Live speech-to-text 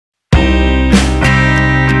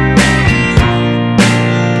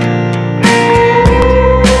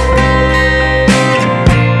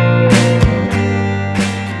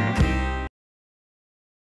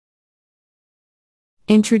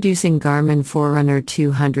Introducing Garmin Forerunner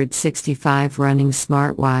 265 running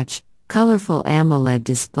smartwatch, colorful AMOLED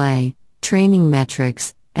display, training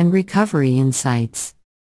metrics, and recovery insights.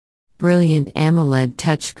 Brilliant AMOLED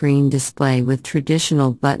touchscreen display with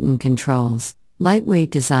traditional button controls,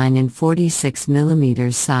 lightweight design in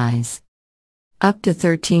 46mm size. Up to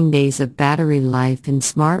 13 days of battery life in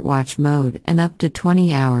smartwatch mode and up to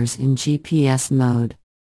 20 hours in GPS mode.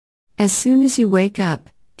 As soon as you wake up,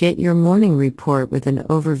 get your morning report with an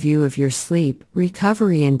overview of your sleep,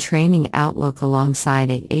 recovery and training outlook alongside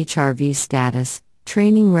a HRV status,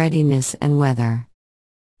 training readiness and weather.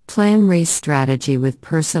 Plan race strategy with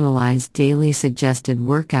personalized daily suggested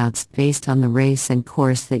workouts based on the race and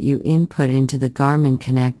course that you input into the Garmin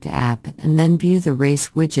Connect app and then view the race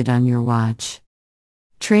widget on your watch.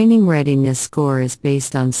 Training readiness score is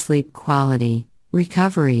based on sleep quality,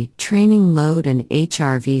 recovery, training load and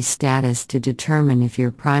HRV status to determine if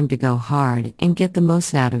you're primed to go hard and get the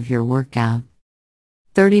most out of your workout.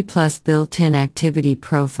 30+ built-in activity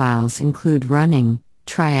profiles include running,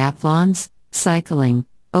 triathlons, cycling,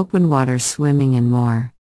 open water swimming and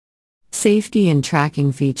more. Safety and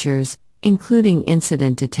tracking features, including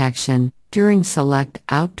incident detection during select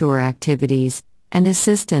outdoor activities, and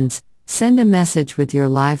assistance. Send a message with your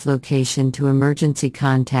live location to emergency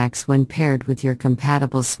contacts when paired with your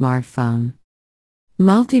compatible smartphone.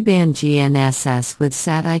 Multiband GNSS with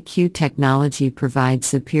SatIQ technology provides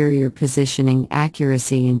superior positioning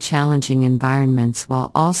accuracy in challenging environments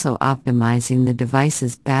while also optimizing the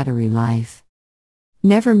device's battery life.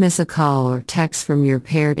 Never miss a call or text from your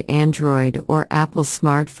paired Android or Apple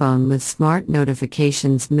smartphone with smart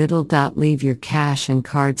notifications. Leave your cash and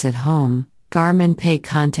cards at home. Garmin Pay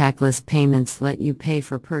contactless payments let you pay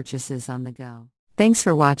for purchases on the go. Thanks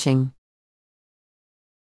for watching.